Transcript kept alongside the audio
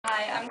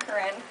Hi, I'm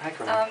Corinne. Hi,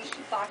 Corinne.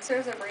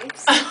 Boxers or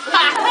briefs?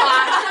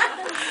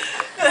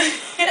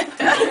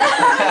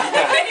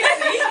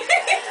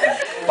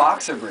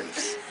 Boxer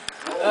briefs.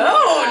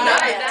 Oh,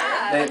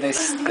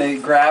 nice. They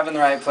grab in the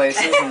right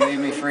places and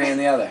leave me free in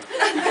the other.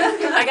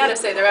 I gotta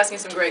say, they're asking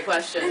some great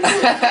questions.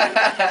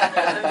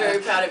 I'm very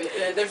proud of you.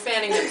 They're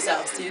fanning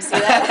themselves. Do you see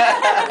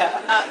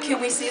that?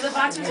 Can we see the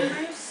boxers and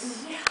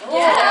briefs?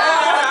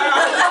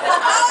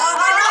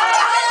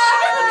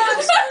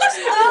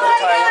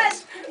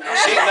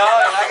 No,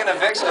 you're not gonna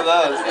picture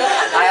those.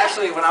 I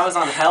actually, when I was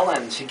on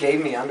Helen, she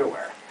gave me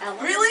underwear.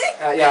 Really?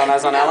 Yeah, when I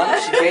was on Ellen,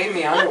 she gave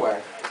me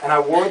underwear, and I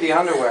wore the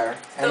underwear,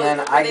 and then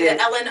I gave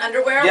the Ellen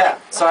underwear. Yeah,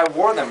 so I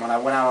wore them when I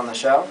went out on the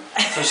show.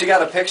 So she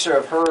got a picture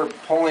of her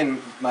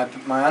pulling my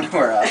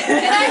underwear up,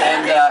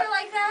 and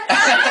like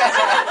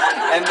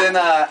that? and then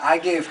I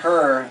gave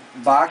her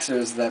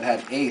boxers that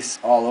had Ace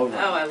all over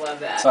them. Oh, I love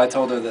that. So I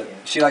told her that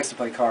she likes to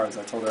play cards.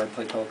 I told her I'd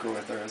play poker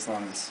with her as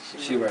long as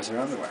she wears her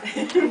underwear.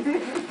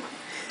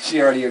 She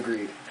already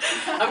agreed.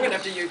 I'm going to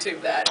have to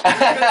YouTube that. Good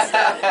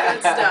stuff. Good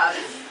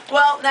stuff.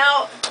 Well,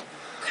 now,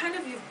 kind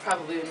of you've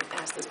probably been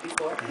asked this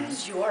before.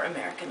 Who's your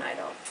American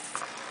Idol?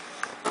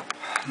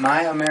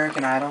 My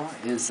American Idol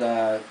is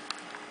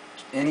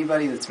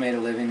anybody that's made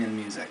a living in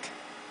music,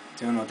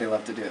 doing what they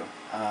love to do.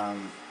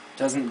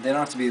 They don't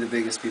have to be the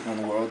biggest people in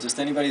the world. Just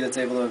anybody that's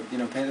able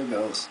to, pay their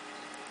bills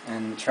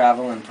and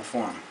travel and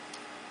perform.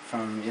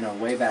 From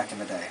way back in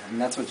the day,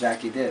 and that's what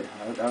Jackie did.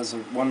 That was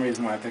one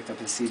reason why I picked up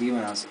his CD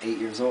when I was 8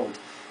 years old,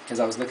 because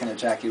I was looking at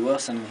Jackie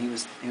Wilson, and he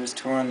was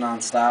touring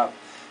nonstop,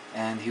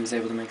 and he was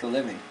able to make a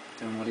living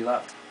doing what he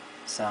loved.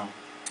 So.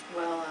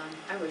 Well,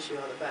 I wish you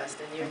all the best,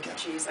 and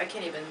geez, I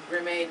can't even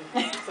remain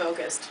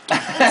focused. Do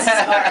you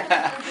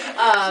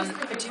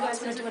guys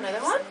want to do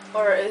another one,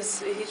 or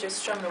is he just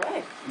strumming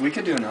away? We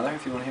could do another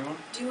if you want to hear one.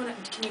 Do you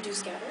want to? Can you do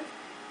Scattered?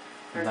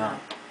 Or no.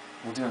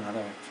 We'll do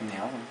another from the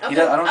album. Okay.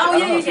 I don't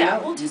know if you know.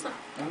 We'll just. I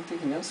don't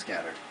think he knows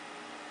Scattered.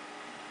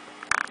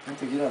 I don't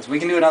think he does. We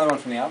can do another one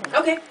from the album.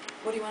 Okay.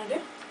 What do you want to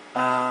do?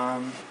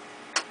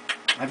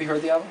 Have you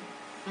heard the album?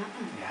 You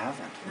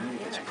haven't. Not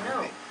yet.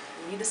 No. You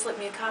need to slip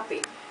me a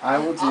copy. I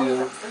will do. You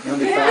want to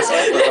do Fast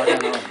Life or Rock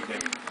and Roll?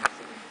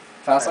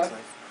 Fast Life?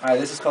 All right.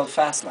 This is called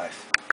Fast Life.